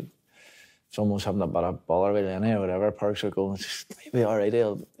 If someone's having a bit of bother with Lenny or whatever, Parks would go, maybe all right,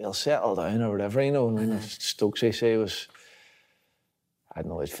 he'll settle down or whatever, you know. And when Stokesy say was, I don't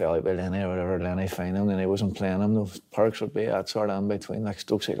know, he'd fell out with Lenny or whatever, Lenny fined him and he wasn't playing him, though. Parks would be that sort of in between, like,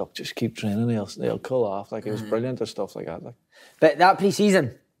 Stokesy, look, just keep training, he'll cool off. Like, he was brilliant at stuff like that. Like. But that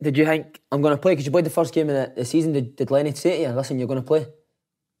pre-season, did you think, I'm going to play? Because you played the first game of the season, did Lenny say to you, listen, you're going to play?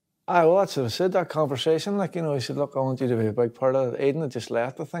 Well, that's what I said, that conversation, like, you know, he said, look, I want you to be a big part of it. Aidan had just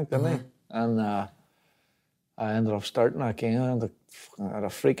left, I think, didn't he? And I ended up starting that game. I had a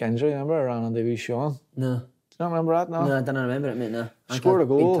freak injury, remember? I ran into wee Sean. No. Do you not remember that, no? No, I don't remember it, mate, no. Scored a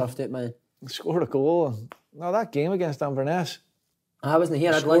goal. Toughed it, man. Scored a goal. No, that game against Inverness. I wasn't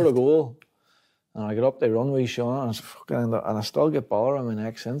here, I'd scored a goal. And I got up, they run wee Sean, and I still get bother on my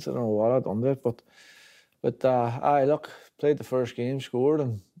neck since. I don't know what I'd done to it, but look, played the first game, scored,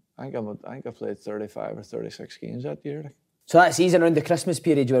 and I think I played 35 or 36 games that year. Like. So that season, around the Christmas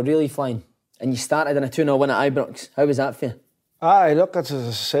period, you were really flying. And you started in a 2-0 win at Ibrox. How was that for you? Look, as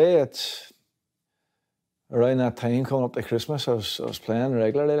I say, it's around that time coming up to Christmas, I was playing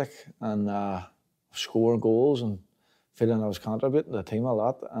regularly, like, and scoring goals and feeling I was contributing to the team a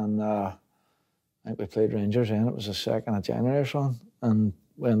lot. And I think we played Rangers and it was the 2nd of January or something, and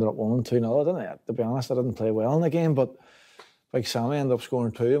we ended up winning 2-0. I didn't, to be honest, I didn't play well in the game, but Big Sammy ended up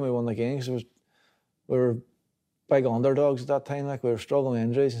scoring 2 and we won the game because we were big underdogs at that time. Like, we were struggling with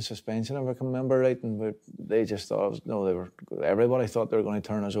injuries and suspension, if I can remember right, and they just thought everybody thought they were going to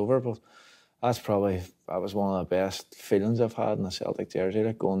turn us over. But that was one of the best feelings I've had in a Celtic jersey,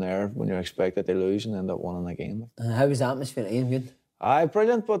 like going there when you're expected to lose and end up winning the game. How was the atmosphere at Ian? Good?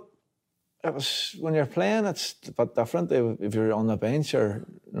 Brilliant, but it was, when you're playing, it's a bit different. If you're on the bench or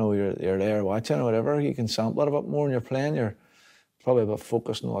you're there watching or whatever, you can sample it a bit more. When you're playing, you're probably a bit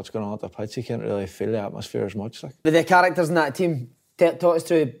focused on what's going on at the pitch. You can't really feel the atmosphere as much. Like. But the characters in that team, talk us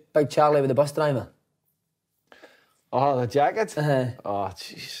through Big Charlie with the bus driver. Oh, the jacket? Oh,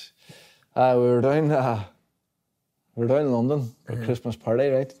 jeez. We were down in London for a Christmas party,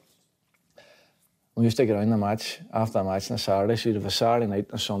 right? We used to get around the match, after the match on a Saturday, so you'd have a Saturday night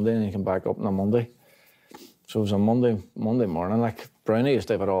and a Sunday and you come back up on a Monday. So it was a Monday morning, like, Brownie used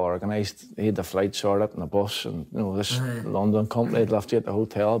to have it all organised. He had the flight sorted and the bus, and this London company had left you at the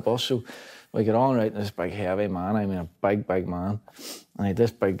hotel bus. So we get on, right, and this big heavy man, I mean a big man, and he had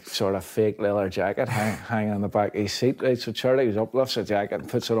this big sort of fake leather jacket hanging on the back of his seat, right? So Charlie goes up, lifts the jacket and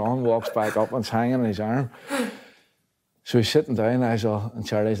puts it on, walks back up and it's hanging on his arm. So he's sitting down, and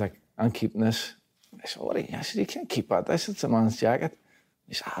Charlie's like, I'm keeping this. I said, what are you? I said, you can't keep that. This is a man's jacket.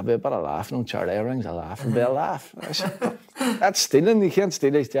 He said, I'll be a bit of laugh. No, Charlie, everything's a laugh and be a laugh. I said, that's stealing. You can't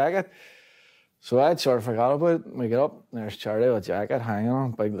steal his jacket. So I'd sort of forgot about it. We get up, and there's Charlie with a jacket hanging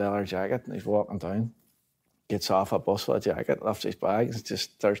on, big leather jacket, and he's walking down. Gets off a bus with a jacket, lifts his bag, and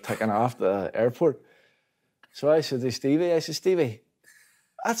just starts taking off the airport. So I said to Stevie,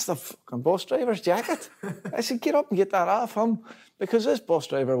 that's the fucking bus driver's jacket. I said, get up and get that off him. Because this bus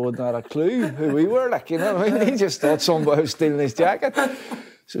driver wouldn't have a clue who we were, like, you know what I mean? He just thought somebody was stealing his jacket.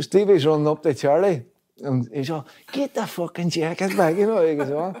 So Stevie's running up to Charlie, and he's all, get the fucking jacket back, you know, he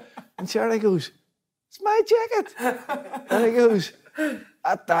goes on. And Charlie goes, it's my jacket. And he goes,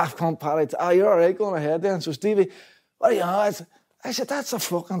 that daft cunt, Paddy, you're all right, going ahead then. So Stevie, what are you on? I said, that's the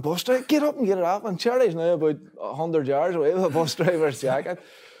fucking bus driver, get up and get it off. And Charlie's now about 100 yards away with the bus driver's jacket.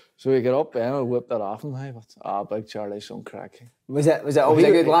 So we get up and whipped it off him. Big Charlie's some crack. Was it always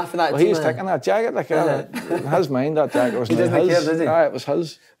a good laugh for that team? Well, he was taking that jacket. Like, in his mind, that jacket was his. He doesn't care, does he? It was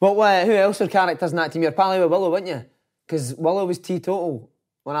his. But who else were characters in that team? You're pally with Willow, weren't you? Because Willow was teetotal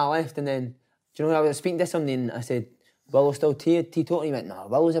when I left, and then, do you know, I was speaking to somebody and I said, Willow's still teetotal? He went, no,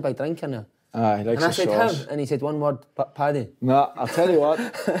 Willow's a big drinker now. He likes the sauce. And I said, him? And he said, one word, Paddy. No, I'll tell you what,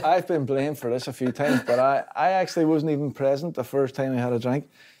 I've been blamed for this a few times, but I actually wasn't even present the first time he had a drink.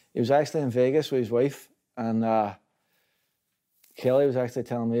 He was actually in Vegas with his wife, and Kelly was actually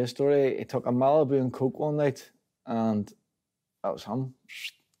telling me a story. He took a Malibu and Coke one night, and that was him.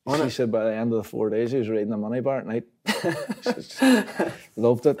 She said by the end of the 4 days, he was reading the Money Bar at night.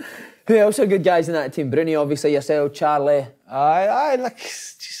 Loved it. Who else are good guys in that team? Bruni, obviously, yourself, Charlie.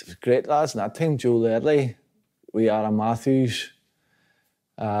 Great lads in that team. Joe Ledley, we Adam Matthews,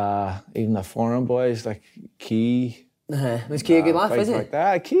 even the foreign boys like Key. Was Key a good laugh, isn't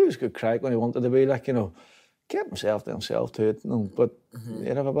he? Key was good crack when he wanted to be, like, you know, kept himself to himself too, you know, but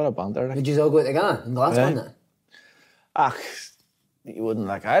he'd have a bit of banter. Like. Did you all go together in Glasgow? You wouldn't,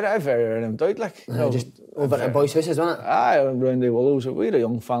 like, I very rarely him out, like, you know, just over at the boys' houses, wasn't it? Around the Willows. We had a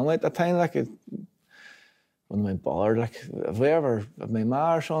young family at the time, like, it wouldn't have been bothered, like, if my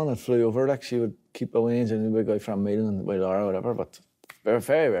ma or son had flew over, like, she would keep the wings and we'd go out for a meal and we'd or whatever, but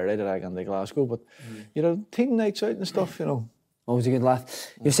very rarely did I get into Glasgow, but, you know, team nights out and stuff, you know. Always a good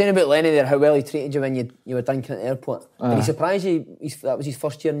laugh. You were saying about Lenny there, how well he treated you when you were drinking at the airport. Did he surprise you, that was his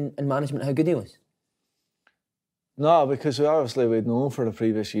first year in management, how good he was? No, because obviously we'd known for the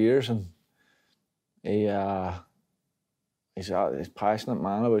previous years, and he's a passionate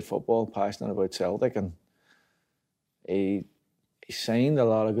man about football, passionate about Celtic, and he signed a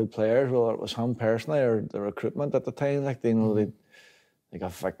lot of good players, whether it was him personally or the recruitment at the time. Like, they know they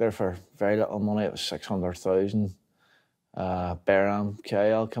got Victor for very little money. It was 600,000. Beram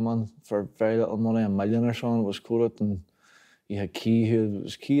Kyle come on for very little money, $1 million or so. It was quoted, and you had Key, who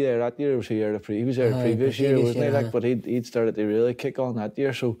was Key there that year. He was there the previous year, wasn't he? Like, but he'd started to really kick on that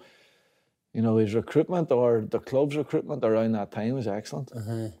year. So, you know, his recruitment or the club's recruitment around that time was excellent.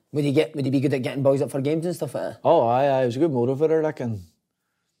 Would he be good at getting boys up for games and stuff like that? Oh, aye, he was a good motivator, like, and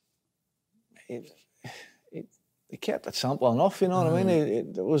he kept it simple enough, you know what I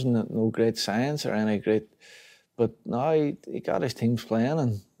mean? There wasn't no great science or any great, but no, he got his teams playing,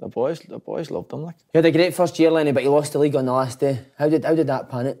 and the boys loved him, like. You had a great first year, Lenny, but you lost the league on the last day. How did that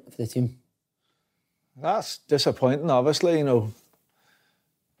pan it for the team? That's disappointing, obviously, you know.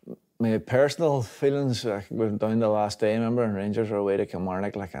 my personal feelings, like, we went down the last day, remember, and Rangers were away to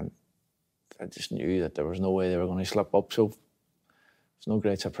Kilmarnock, like, and I just knew that there was no way they were going to slip up, so it's no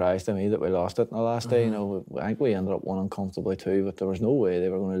great surprise to me that we lost it on the last day. You know, I think we ended up winning comfortably too, but there was no way they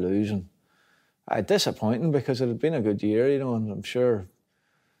were going to lose, and disappointing because it had been a good year, you know, and I'm sure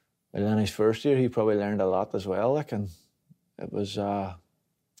in Lenny's first year he probably learned a lot as well, like, and it was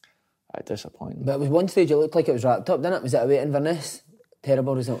disappointing. But at one stage it looked like it was wrapped up, didn't it? Was it away at Inverness?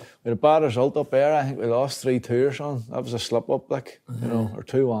 Terrible result. We had a bad result up there. I think we lost 3-2 or something. That was a slip up, like, you know, or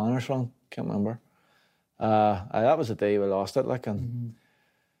 2-1 or something. Can't remember. That was the day we lost it, like, and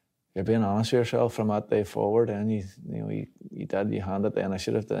you're being honest with yourself from that day forward, and you handed the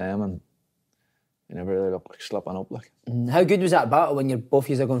initiative to them, and you never really looked like slipping up, like. How good was that battle when you're both of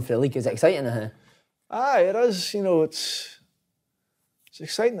you are going for the league? Is it exciting? Aye, it is. You know, it's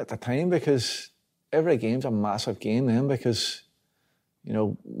exciting at the time because every game's a massive game then, because you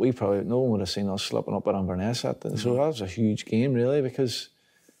know, no one would have seen us slipping up at Inverness. So that was a huge game, really, because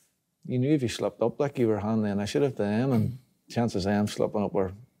you knew if you slipped up, like, you were handing the initiative to them, and chances of them slipping up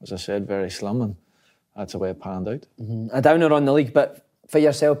were, as I said, very slim, and that's the way it panned out. A downer on the league, but for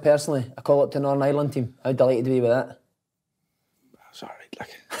yourself personally, a call up to Northern Ireland team. How delighted to be with that? It was alright,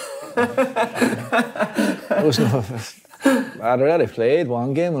 like. I'd already played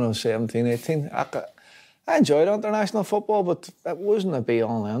one game when I was 17, 18. I enjoyed international football, but it wasn't a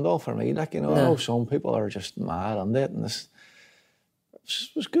be-all and end-all for me. Like, you know, I know some people are just mad on it, and it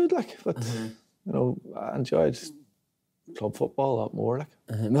was good, like. But you know, I enjoyed club football a lot more, like.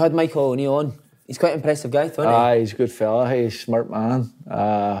 We had Michael O'Neill on. He's quite an impressive guy, isn't he? He's a good fella. He's a smart man.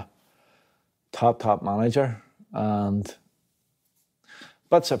 Top manager, and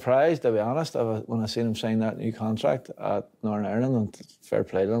but surprised, to be honest, when I seen him sign that new contract at Northern Ireland, and fair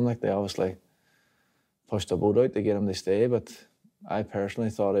play to them. Like, they obviously pushed the boat out to get him to stay, but I personally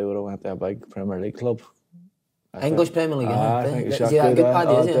thought he would have went to a big Premier League club. English Premier League, I think he's a good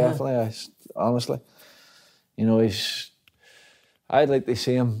paddy, is he? Definitely, honestly. You know, I'd like to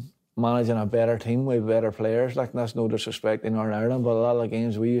see him managing a better team with better players. Like, that's no disrespect in Northern Ireland, but a lot of the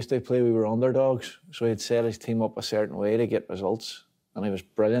games we used to play, we were underdogs, so he'd set his team up a certain way to get results, and he was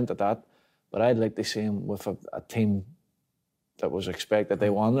brilliant at that. But I'd like to see him with a team that was expected they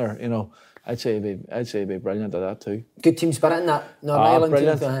won, or, you know, I'd say he'd be brilliant at that too. Good team spirit in that Northern Ireland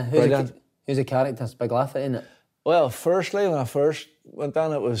brilliant, team. Brilliant. Who's a character? It's Big Laffy, isn't it? Well, firstly, when I first went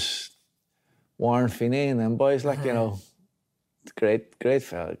down, it was Warren Feeney and them boys, like, you know, great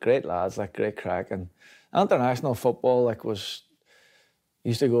fella, great lads, like, great crack. And international football, like,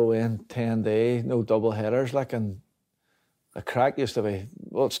 used to go away in 10 days, no double headers, like, and the crack used to be,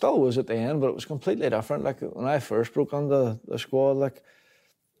 well, it still was at the end, but it was completely different. Like, when I first broke onto the squad, like,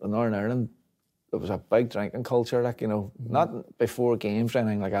 in Northern Ireland, there was a big drinking culture, like, you know, not before games or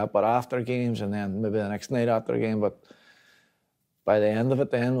anything like that, but after games, and then maybe the next night after a game. But by the end of it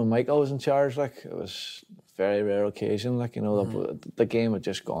then, when Michael was in charge, like, it was a very rare occasion, like, you know, the game had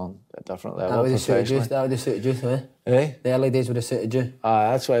just gone at a different level. That would have suited you, eh? Eh? The early days would have suited you.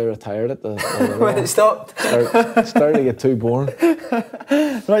 That's why I retired at the when it stopped. Started to get too boring.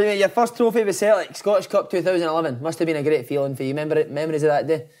 Right, your first trophy with Celtic, Scottish Cup 2011. Must have been a great feeling for you. Memories of that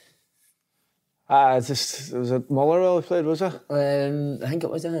day? It was at Motherwell we played, was it? I think it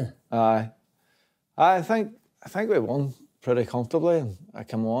was, Aye. I think we won pretty comfortably, and I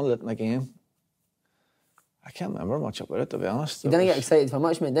came on late in the game. I can't remember much about it, to be honest. You didn't get excited for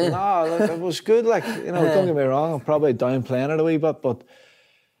much, mate, did you? No, like, it was good, like, you know, don't get me wrong, I'm probably downplaying it a wee bit, but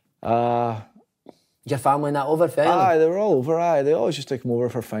your family and that over for you? Aye, they were all over, aye. They always used to come over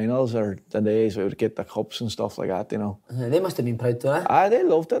for finals or the days we would get the cups and stuff like that, you know. They must have been proud too, eh? Aye, they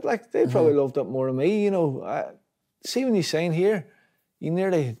loved it, like, they probably loved it more than me, you know. See, when you sign here, you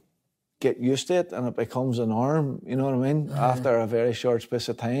nearly get used to it and it becomes a norm, you know what I mean, after a very short space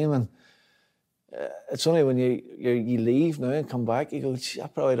of time. And it's only when you leave now and come back, you go, I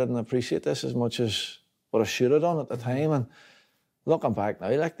probably didn't appreciate this as much as what I should have done at the time. And looking back now,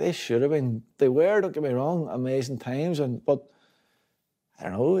 like, they should have been, they were, don't get me wrong, amazing times, but I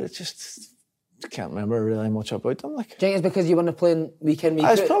don't know, it's just, I can't remember really much about them. Like, do you think it's because you weren't playing week in, week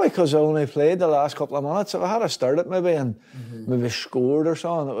out? It's probably because I only played the last couple of minutes. If I had started maybe and maybe scored or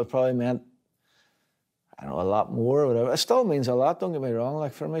something, it would probably meant, I don't know, a lot more or whatever. It still means a lot, don't get me wrong.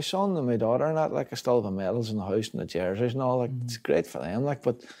 Like, for my son and my daughter and that, like, I still have the medals in the house and the jerseys and all. Like, it's great for them. Like,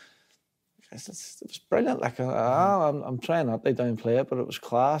 but it was brilliant. Like, I'm trying not to downplay it, but it was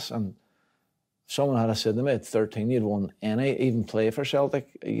class. And if someone had said to me at 13 you'd won any, even play for Celtic,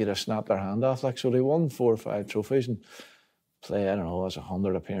 you'd have snapped their hand off. Like, so they won 4 or 5 trophies and play, I don't know, as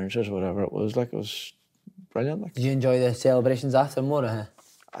 100 appearances or whatever it was. Like, it was brilliant. Like, did you enjoy the celebrations after more?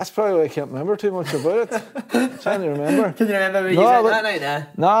 That's probably why I can't remember too much about it. I'm trying to remember. Can you remember what you said that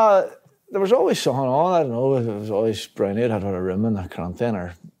night? No, there was always something on. I don't know. It was always Brownie had a room in the Cranton,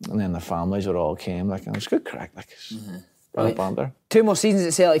 and then the families would all came. Like, and it was good crack. Like, right. Banter. 2 more seasons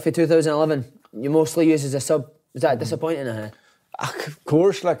at Celtic for 2011. You mostly used as a sub. Was that disappointing? Of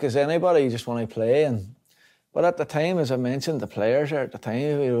course, like as anybody, you just want to play. But at the time, as I mentioned, the players there at the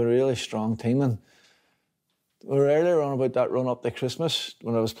time, we were a really strong team. And we were earlier on about that run up to Christmas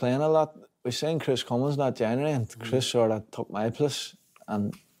when I was playing a lot. We signed Chris Cummins that January, and Chris sort of took my place.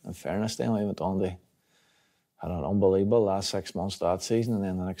 And in fairness, then we went on to had an unbelievable last 6 months that season, and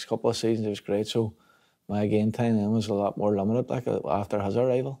then the next couple of seasons it was great. So my game time then was a lot more limited, like after his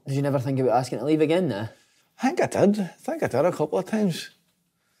arrival. Did you never think about asking to leave again? I think I did a couple of times.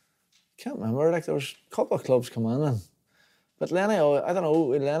 Can't remember. Like there was a couple of clubs come in, but Lenny, I don't know.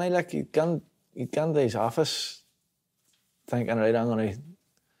 Lenny, like he'd gone to his office, thinking, right, I'm going to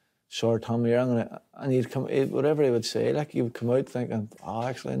short term here, and he'd come, whatever he would say, like he would come out thinking, oh,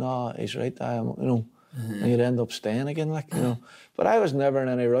 actually, no, he's right, and you'd end up staying again, like, But I was never in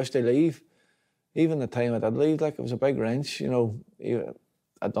any rush to leave. Even the time I did leave, like, it was a big wrench,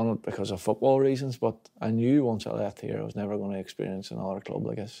 I'd done it because of football reasons, but I knew once I left here I was never going to experience another club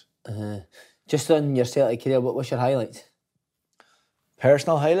like this. Just on your Celtic career, what's your highlights?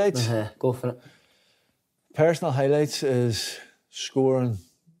 Personal highlights? Go for it. Personal highlights is scoring.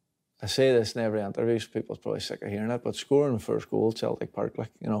 I say this in every interview, so people's probably sick of hearing it, but scoring the first goal at Celtic Park,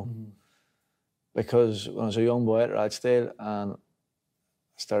 like, because when I was a young boy at Rochdale and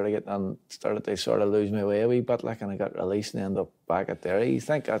started to sort of lose my way a wee bit, like, and I got released and ended up back at Derry. You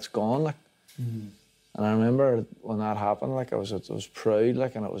think that's gone, like. And I remember when that happened, like, I was proud,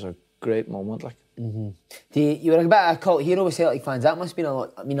 like, and it was a great moment, like. You were a bit of a cult hero with Celtic fans. That must mean a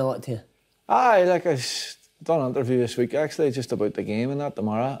lot to you. Aye, like, I done an interview this week actually just about the game and that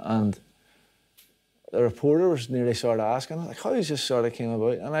tomorrow, and the reporter was nearly sort of asking, like, how has this sort of came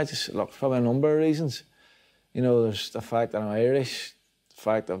about? And I just looked for a number of reasons. There's the fact that I'm Irish, the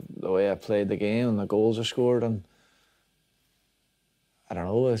fact of the way I played the game and the goals I scored, and I don't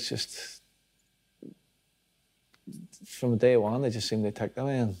know, it's just from day one they just seemed to take them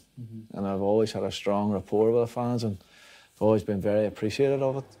in, and I've always had a strong rapport with the fans, and I've always been very appreciative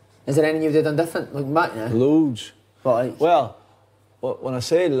of it. Is there anything you've done different looking back now? Loads. What? Well, when I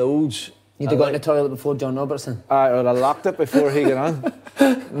say loads, you'd have got in the toilet before John Robertson. I would have locked it before he got on.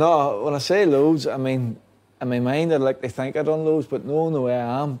 No, when I say loads, I mean, in my mind I'd like to think I'd done loads, but knowing the way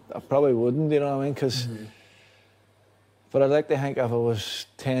I am, I probably wouldn't, you know what I mean? But I'd like to think if I was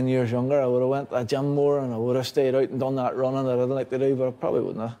 10 years younger, I would have went to the gym more and I would have stayed out and done that running that I'd like to do, but I probably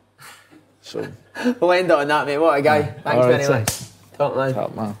wouldn't have. So we'll end on that, mate. What a guy. Thanks very much. Top man.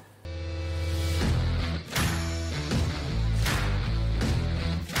 Top man.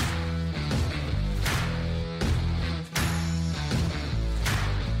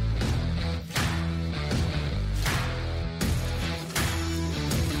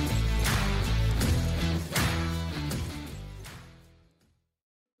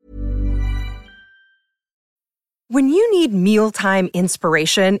 When you need mealtime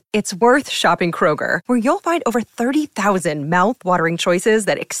inspiration, it's worth shopping Kroger, where you'll find over 30,000 mouth-watering choices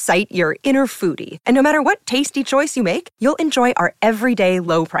that excite your inner foodie. And no matter what tasty choice you make, you'll enjoy our everyday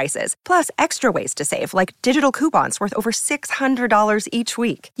low prices, plus extra ways to save, like digital coupons worth over $600 each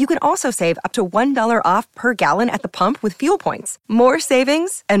week. You can also save up to $1 off per gallon at the pump with fuel points. More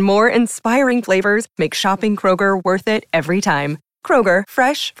savings and more inspiring flavors make shopping Kroger worth it every time. Kroger,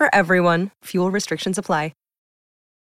 fresh for everyone. Fuel restrictions apply.